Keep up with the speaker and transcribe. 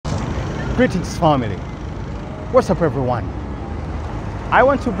Greetings family, what's up everyone? I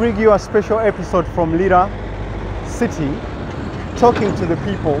want to bring you a special episode from Lira city, talking to the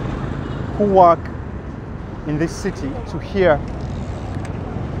people who work in this city to hear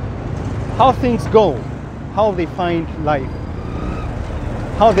how things go, how they find life,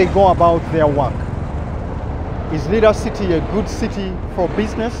 how they go about their work. Is Lira city a good city for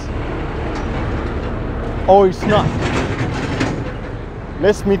business or it's not?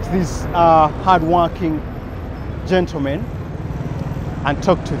 Let's meet these hard-working gentlemen and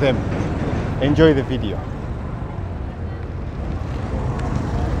talk to them. Enjoy the video.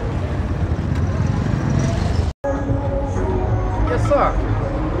 Yes, sir.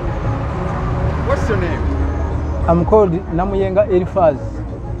 What's your name? I'm called Namuyenga Elifaz.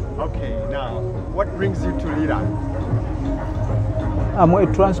 Okay, now, what brings you to Lira? I'm a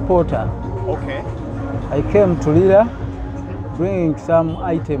transporter. Okay. I came to Lira bringing some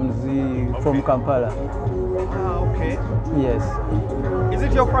items from Kampala. Okay. Yes. Is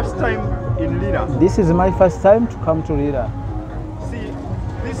it your first time in Lira? This is my first time to come to Lira. See,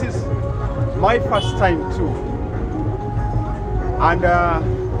 this is my first time too. And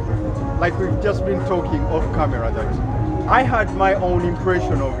like we've just been talking off camera, that I had my own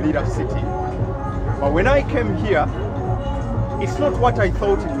impression of Lira city. But when I came here, it's not what I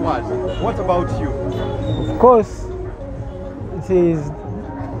thought it was. What about you? Of course, it is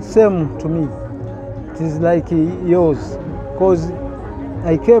same to me. It is like yours, because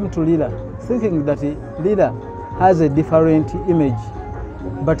I came to Lira thinking that Lira has a different image.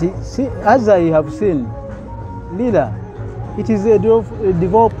 But see, as I have seen, Lira, it is a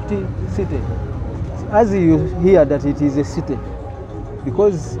developed city. As you hear that it is a city,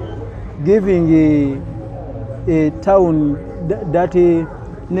 because giving a town that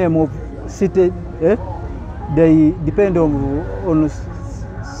name of city, they depend on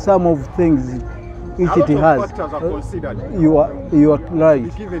some of things which it has. Factors are considered. You are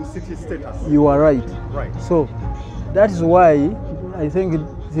right. Given city status. You are right. Right. So that is why I think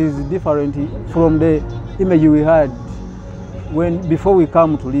it is different from the image we had before we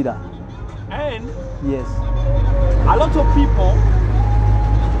come to Lira. And yes, a lot of people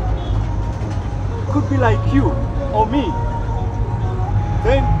could be like you or me.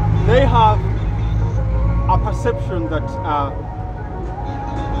 Then they have a perception that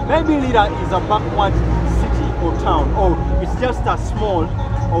maybe Lira is a backward city or town, or it's just a small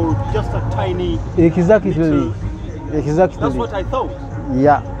or just a tiny. Exactly. Exactly. That's what I thought.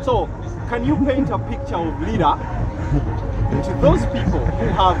 Yeah. So, can you paint a picture of Lira to those people who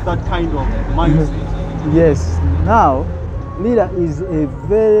have that kind of mindset? Yes. Now, Lira is a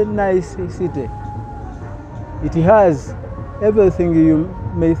very nice city. It has everything you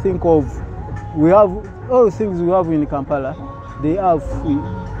may think of. We have all the things we have in Kampala, they have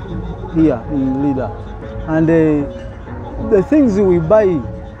here in Lira. And the things we buy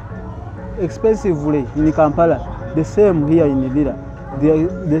expensively in Kampala, the same here in Lira. They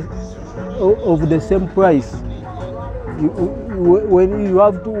of the same price.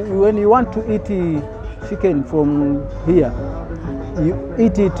 When you want to eat chicken from here, you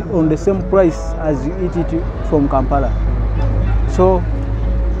eat it on the same price as you eat it from Kampala. So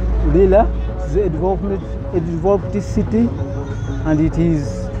Lira is a developed city, and it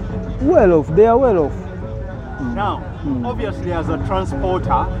is well off. They are well off. Now, obviously, as a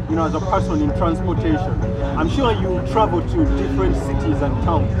transporter, as a person in transportation, I'm sure you travel to different cities and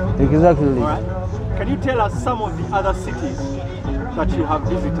towns. Exactly. All right? Can you tell us some of the other cities that you have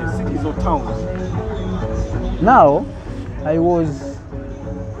visited, cities or towns? Now, I was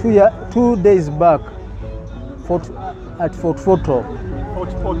 2 days back at Fort Portal. Fort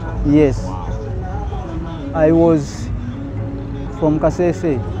Portal? Yes. Wow. I was from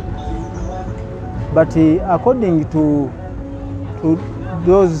Kasese. But according to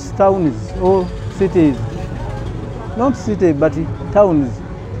those towns or cities, not cities but towns,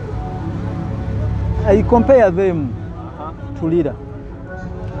 I compare them to Lira.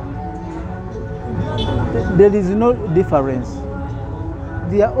 There is no difference.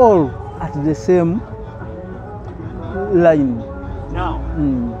 They are all at the same line. Now,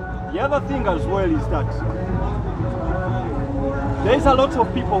 the other thing as well is that there's a lot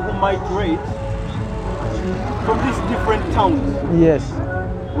of people who migrate from these different towns. Yes.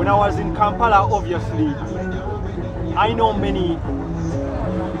 When I was in Kampala, obviously, I know many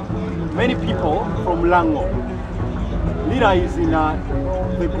people from Lango. Lira is in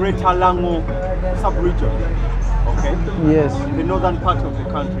the greater Lango sub-region, okay? Yes. In the northern part of the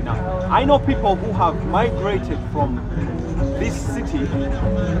country now. I know people who have migrated from this city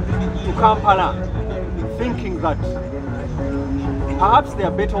to Kampala thinking that perhaps there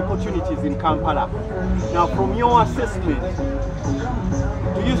are better opportunities in Kampala. Now, from your assessment,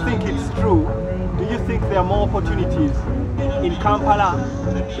 do you think it's true? Do you think there are more opportunities in Kampala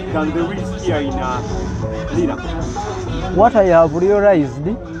than there is here in Lira? What I have realized,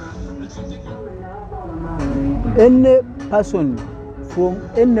 any person from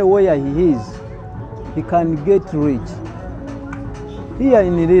anywhere he is, he can get rich. Here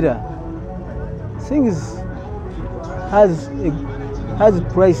in Lira, things has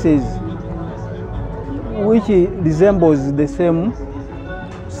prices which resembles the same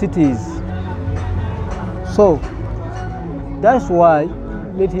cities. So that's why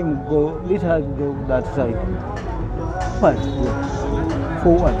let her go that side. What?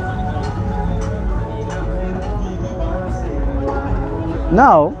 For what?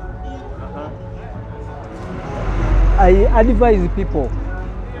 Now I advise people,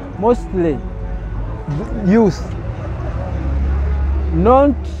 mostly youth,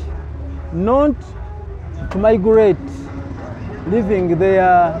 not to migrate, leaving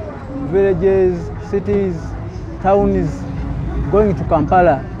their villages, cities, towns, going to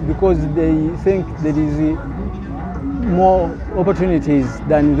Kampala because they think there is more opportunities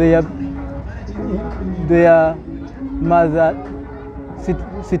than their mother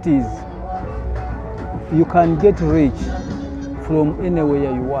cities. You can get rich from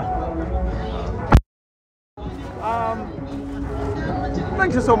anywhere you are.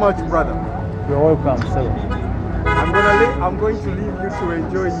 Thank you so much, brother. You're welcome, sir. I'm going to leave you to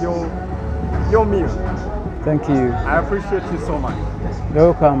enjoy your meal. Thank you. I appreciate you so much.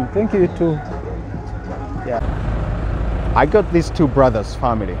 You're welcome. Thank you too. Yeah. I got these two brothers'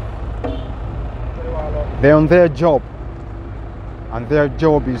 family. They're on their job, and their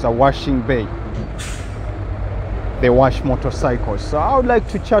job is a washing bay. They wash motorcycles. So I would like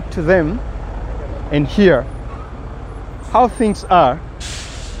to chat to them and hear how things are.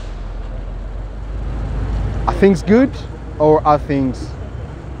 Are things good or are things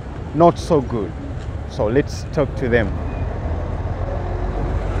not so good? So let's talk to them.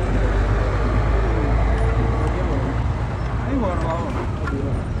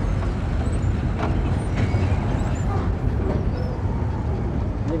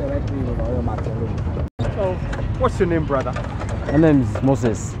 So, what's your name, brother? My name is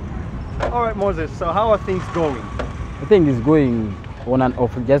Moses. All right, Moses. So how are things going? I think it's going on and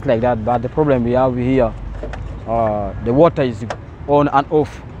off just like that, but the problem we have here, the water is on and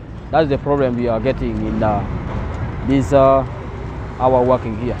off. That's the problem we are getting in this our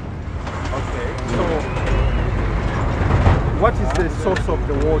working here. Okay. So what is the source of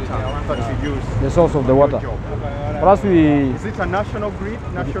the water that you use? The source of the water. For us, is it a national grid,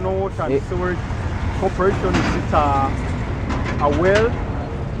 national water and sewerage corporation? Is it a well?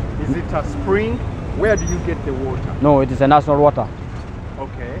 Is it a spring? Where do you get the water? No, it is a national water.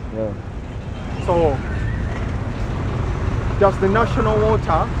 Okay. Yeah. So, does the National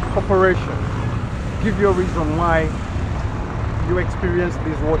Water Corporation give you a reason why you experience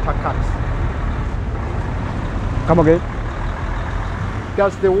these water cuts? Come again?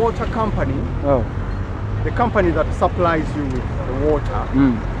 Does the water company, the company that supplies you with the water,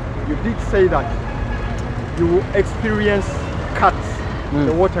 you did say that you experience cuts,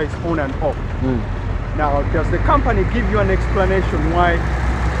 the water is on and off. Now, does the company give you an explanation why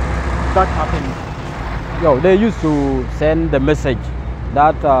that happens? Yo, they used to send the message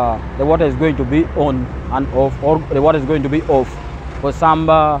that the water is going to be on and off, or the water is going to be off for some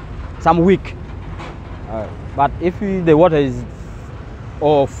week. But if the water is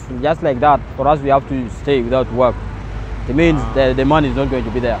off just like that, for us we have to stay without work. It means that the money is not going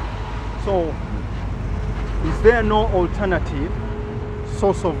to be there. So, is there no alternative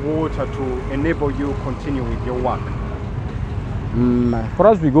source of water to enable you continue with your work? For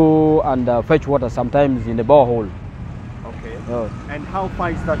us, we go and fetch water sometimes in the borehole. Okay. And how far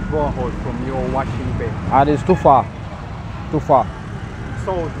is that borehole from your washing bay? And it's too far. Too far.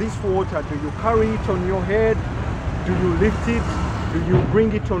 So this water, do you carry it on your head? Do you lift it? Do you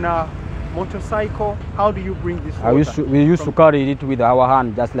bring it on a motorcycle? How do you bring this water? We used to carry it with our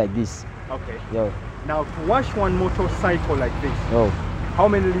hand, just like this. Okay. Yeah. Now, to wash one motorcycle like this, how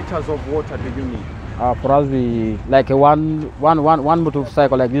many liters of water do you need? For us, we like one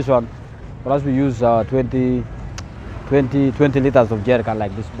motorcycle like this one. For us, we use 20 liters of jerrycan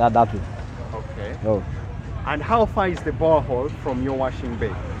like this. That way. Okay. And how far is the borehole from your washing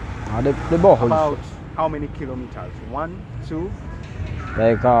bay? The borehole. About how many kilometers? 1, 2?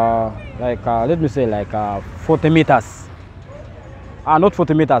 Like let me say like 40 meters. Not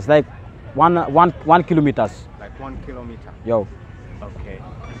 40 meters. Like one kilometers. Like 1 kilometer. Yo. Okay.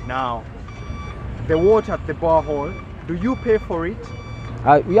 Now, the water at the borehole Do you pay for it?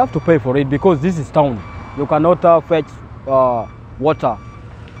 You have to pay for it because this is town. You cannot fetch water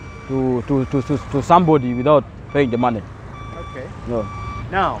to somebody without paying the money. Okay. No.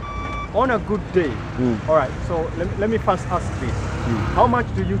 Now, on a good day, all right, so let me first ask this. How much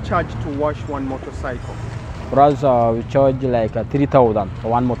do you charge to wash one motorcycle? For us, we charge like 3,000 for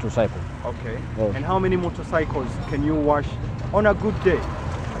one motorcycle. Okay. Yes. And how many motorcycles can you wash on a good day?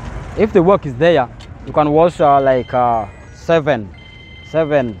 If the work is there, you can wash like seven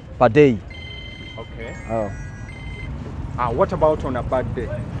per day. Okay. What about on a bad day?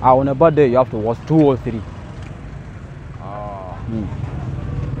 On a bad day, you have to wash 2 or 3.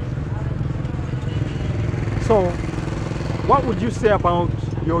 So, what would you say about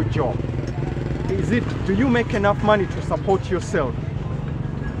your job? Do you make enough money to support yourself?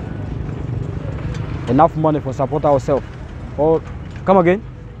 Enough money for support ourselves? Or come again?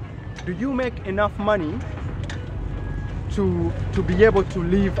 Do you make enough money to be able to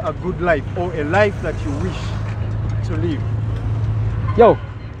live a good life, or a life that you wish to live? Yo,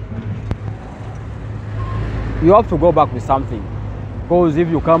 you have to go back with something, because if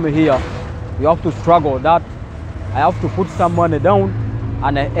you come here, you have to struggle that I have to put some money down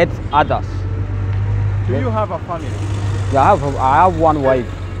and I aid others. Do you have a family? Yeah, I have one wife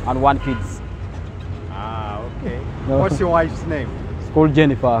and 1 kids. Okay. What's your wife's name? It's called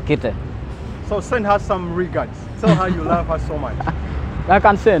Jennifer Kite. So send her some regards. Tell her you love her so much. I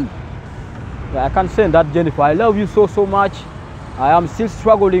can send that, Jennifer. I love you so much. I am still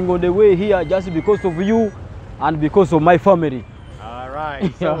struggling on the way here just because of you and because of my family. All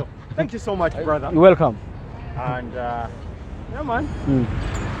right. So thank you so much, brother. You're welcome. And yeah, man.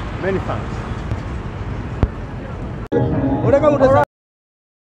 Many thanks.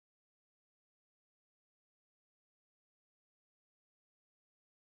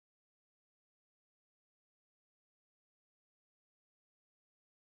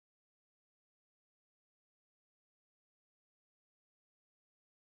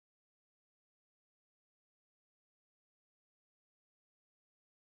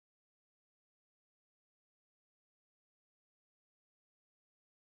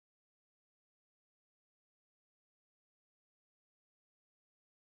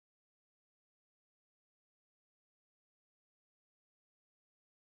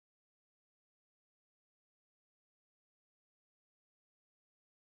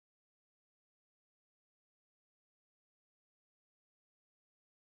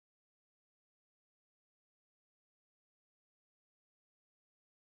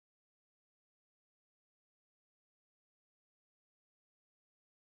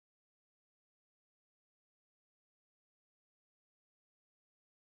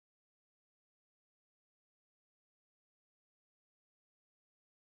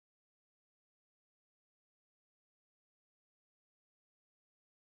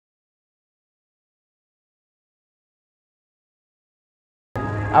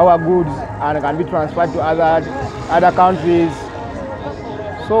 Our goods and can be transferred to other countries.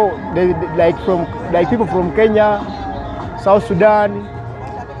 So like people from Kenya, South Sudan,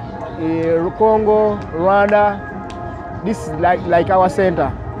 Congo, Rwanda. This is like our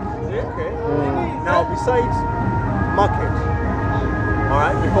center. Okay. Now besides market, all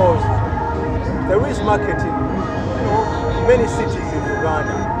right, because there is market in many cities in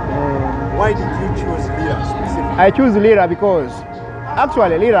Uganda. Why did you choose Lira specifically? I choose Lira because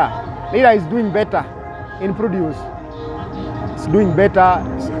actually Lira is doing better in produce. It's doing better.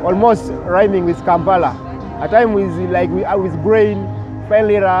 It's almost rhyming with Kampala. At times with grain, 5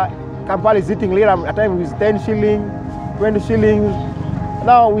 Lira. Kampala is eating Lira. At times with 10 shilling, 20 shillings.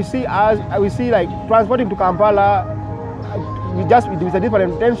 Now we see like transporting to Kampala. With a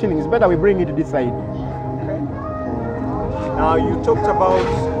different 10 shillings. It's better we bring it to this side. Okay. Now you talked about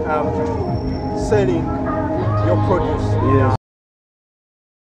selling your produce. Yes.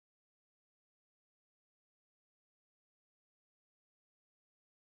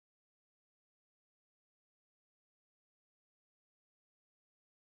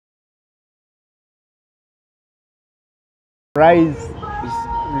 Rice,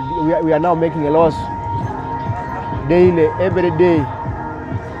 we are now making a loss daily, every day.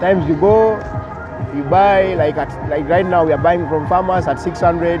 Times you go, you buy like right now we are buying from farmers at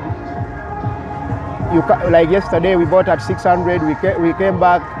 600. Like yesterday we bought at 600. We came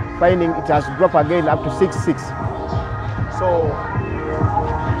back finding it has dropped again up to 66. So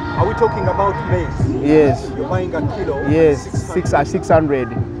are we talking about maize? Yes. You're buying a kilo? Yes, 600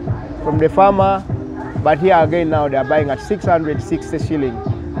 from the farmer. But here again now they are buying at 660 shilling.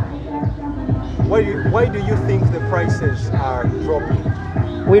 Why do you think the prices are dropping?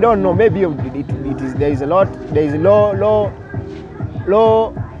 We don't know. Maybe it is. There is a lot. There is low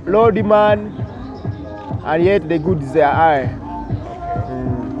demand, and yet the goods are high.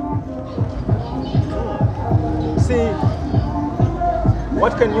 See,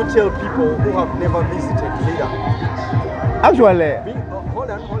 what can you tell people who have never visited Lira? Actually,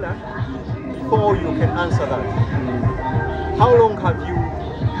 hold on. Before you can answer that, how long have you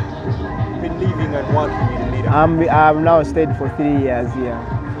been living and working in Lira? I'm now stayed for 3 years here.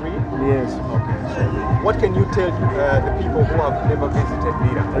 3? Yes. Okay. So what can you tell the people who have never visited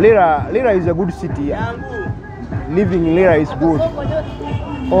Lira? Lira is a good city. Living in Lira is good.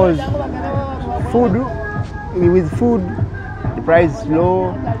 Because with food, the price is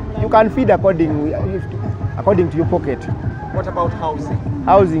low. You can feed according to your pocket. What about housing?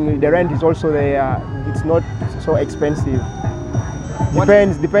 Housing, the rent is also there. It's not so expensive.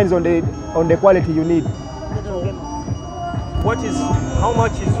 Depends on the quality you need. How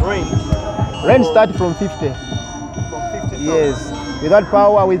much is rent? Rent starts from 50. From 50,000? Yes. Without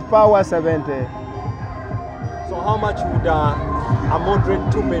power, with power 70. So how much would a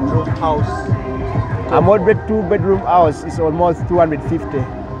moderate 2-bedroom house? A moderate 2-bedroom house is almost 250.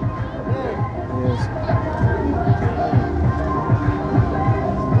 Yes.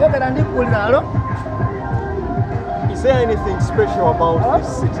 Is there anything special about this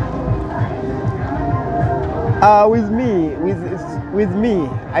city? With me,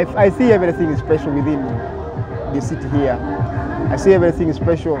 I see everything special within the city here. I see everything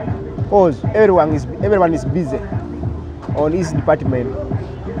special because everyone is busy on his department.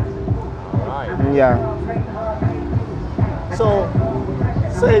 Right. Yeah. So,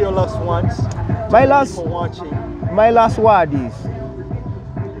 say your last words. My last word is,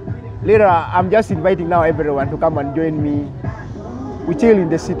 Lira, I'm just inviting now everyone to come and join me. We chill in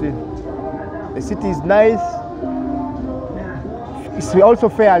the city. The city is nice. It's also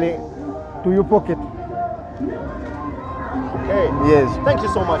fairly to your pocket. Okay. Yes. Thank you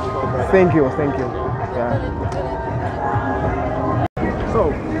so much, brother. Thank you. Yeah.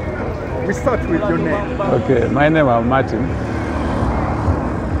 So, we start with your name. Okay, my name is Martin.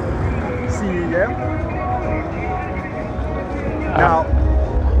 CEM. Now,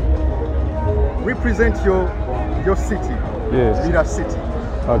 represent your city. Yes. Lira city.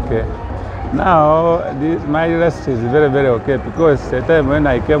 Okay. Now, my rest is very, very okay because the time when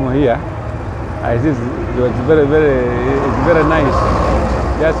I came here, I see it was it's very nice.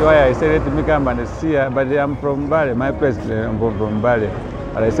 That's why I said let me come and see her. But I'm from Bali, my place is from Bali.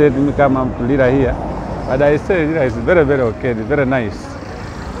 But I said let me come to Lira here. But I said Lira is very, very okay. It's very nice.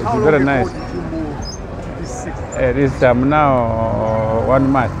 It's How very long nice. ago did you move to this city? This time now 1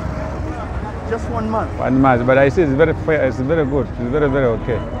 month. Just 1 month. 1 month. But I see it's very fair. It's very good. It's very, very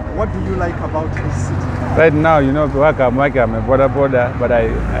okay. What do you like about this city? Right now, you know, I'm a border, but I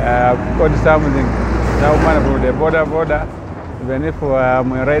got something now from the border. Even if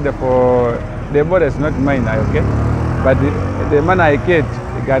I'm a rider for the border, is not mine, okay? But the money I get,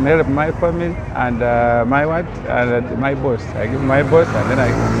 it can help my family and my wife and my boss. I give my boss and then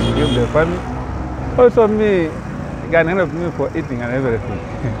I give the family. Also me, it can help me for eating and everything.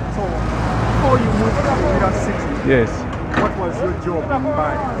 So, before you moved to Lira city, Yes. what was your job in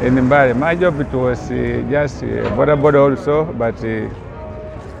Bali? In Bali, my job it was just border also, but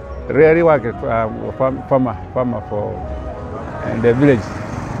really work farmer for in the village.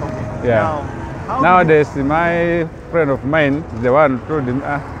 Okay. Yeah. Now, Nowadays, my friend of mine, the one who told him,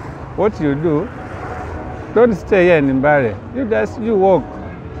 what you do, don't stay here in Bali. You walk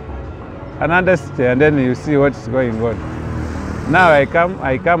another stay and then you see what's going on. Now I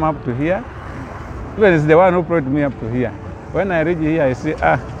come up to here. Even it's the one who brought me up to here. When I reach here, I see,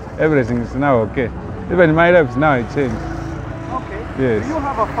 everything is now okay. Even my life is now it changed. Okay. Yes. Do you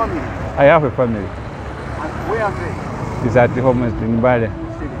have a family? I have a family. And where are they? It's at home in Bali.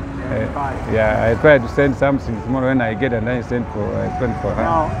 Bali. Yeah, I try to send something tomorrow when I get and I send for her.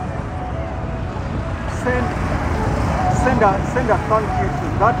 Now, send a thank you to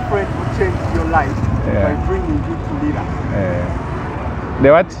that friend who changed your life by bringing you to Lira. The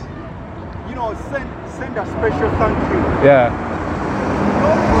what? You know, send a special thank you. Yeah.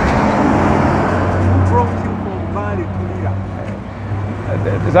 Your friend who brought you from Bali to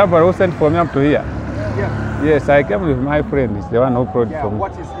Lira. Someone who sent for me up to here. Yeah. Yes, I came with my friend. He's the one who brought Yeah. for me.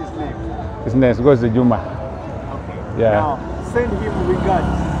 What is his name? His name goes to Juma. Okay. Yeah. Now, send him regards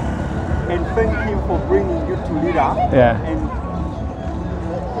and thank him for bringing you to Lira. Yeah. And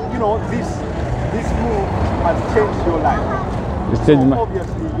you know, this move has changed your life. It's changed So my.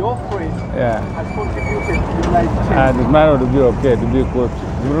 obviously, your friend Yeah. has contributed to your life change. And it's matter to be okay, to be good.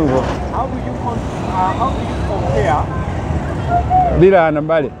 How do you compare Lira and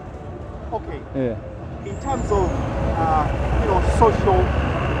Mbale. Okay. Yeah. In terms of social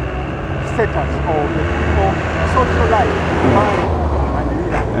status or the people, social life, Mbale and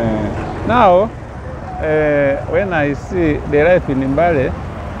Lira. Now, when I see the life in Mbale,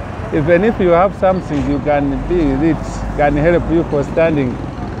 even if you have something you can be rich, can help you for standing,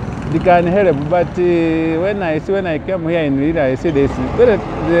 it can help. But when I came here in Lira, I see there's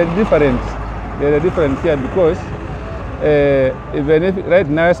a different here because even if right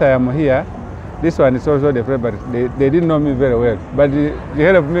now as I am here, this one is also the favorite. They didn't know me very well, but they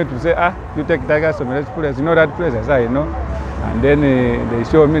helped me to say, you take Tigers from this place, you know that place, as I know. And then they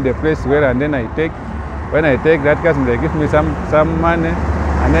show me the place where, and then I take. When I take that customer, they give me some money,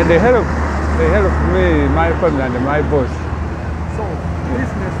 and then they help me, my family, and my boss. So,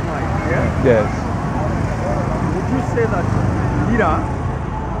 business-wise, yeah? Yes. Would you say that Lira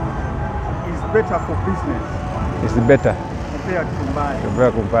is better for business? It's better. Compared to Mbale?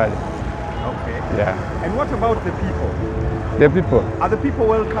 Compared to Mbale. Okay. Yeah. And what about the people? The people? Are the people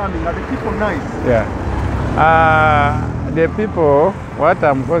welcoming? Are the people nice? Yeah. The people, what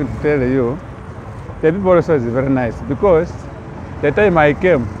I'm going to tell you, the people also is very nice because the time I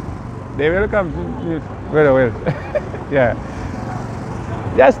came, they welcomed me very well. Yeah.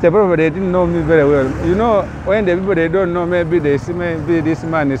 Just the people, they didn't know me very well. You know, when the people they don't know, maybe they see maybe this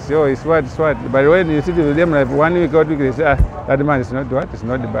man is what. But when you sit with them like 1 week or 2 weeks, they say, that man is not what, it's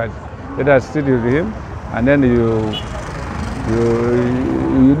not bad. Let us sit with him, and then you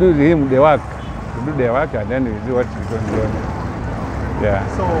do him the work. You do the work, and then you see what is going on. Yeah.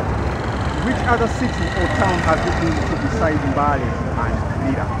 So, which other city or town have you been to besides Mbale and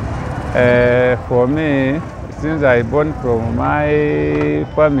Lira? For me, since I born from my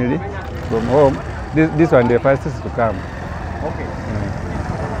family, from home, this one the first is to come. Okay.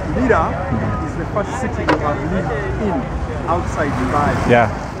 Lira is the first city you have lived in outside Mbale. Yeah,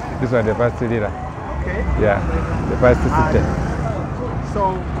 this one the first Lira. Okay. Yeah, the first city.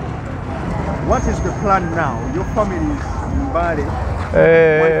 So, what is the plan now? Your family is in Mbale,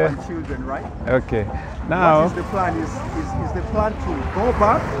 wife and children, right? Okay. Now, what is the plan? Is the plan to go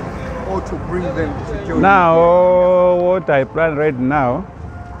back or to bring them to join? Now, what I plan right now,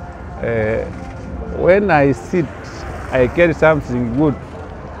 when I sit, I get something good.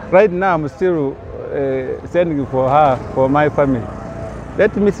 Right now, I'm still sending for her, for my family.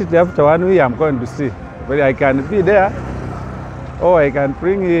 Let me sit after 1 week, I'm going to see. But I can be there. Oh, I can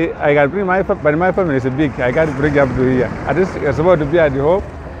bring my family, but my family is big. I can't bring up to here. At least it's supposed to be at the home,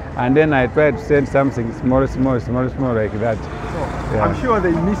 and then I try to send something small like that. So, yeah. I'm sure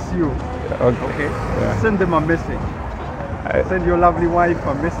they miss you. Okay. Yeah. Send them a message. Send your lovely wife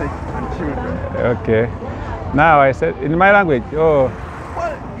a message and children. Okay. Now I said in my language. Oh.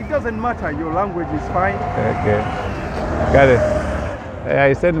 Well, it doesn't matter. Your language is fine. Okay. Got it.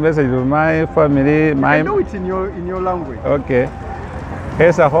 I send a message to my family. I know it in your language. Okay.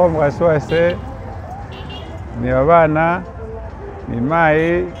 Here's a home, so I say, ni abana, ni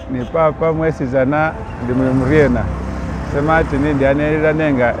mai, ni papa mwesizana, ndi muriena. Sema ati ni ndi anelira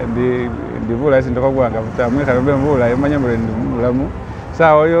nenga ndi vula sindoko gwanga futamwe kalombe mvula yemanya mure ndi mulamu.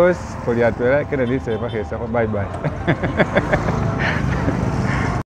 Sawa yos, koli atwera kena dise pakesa. Bye bye.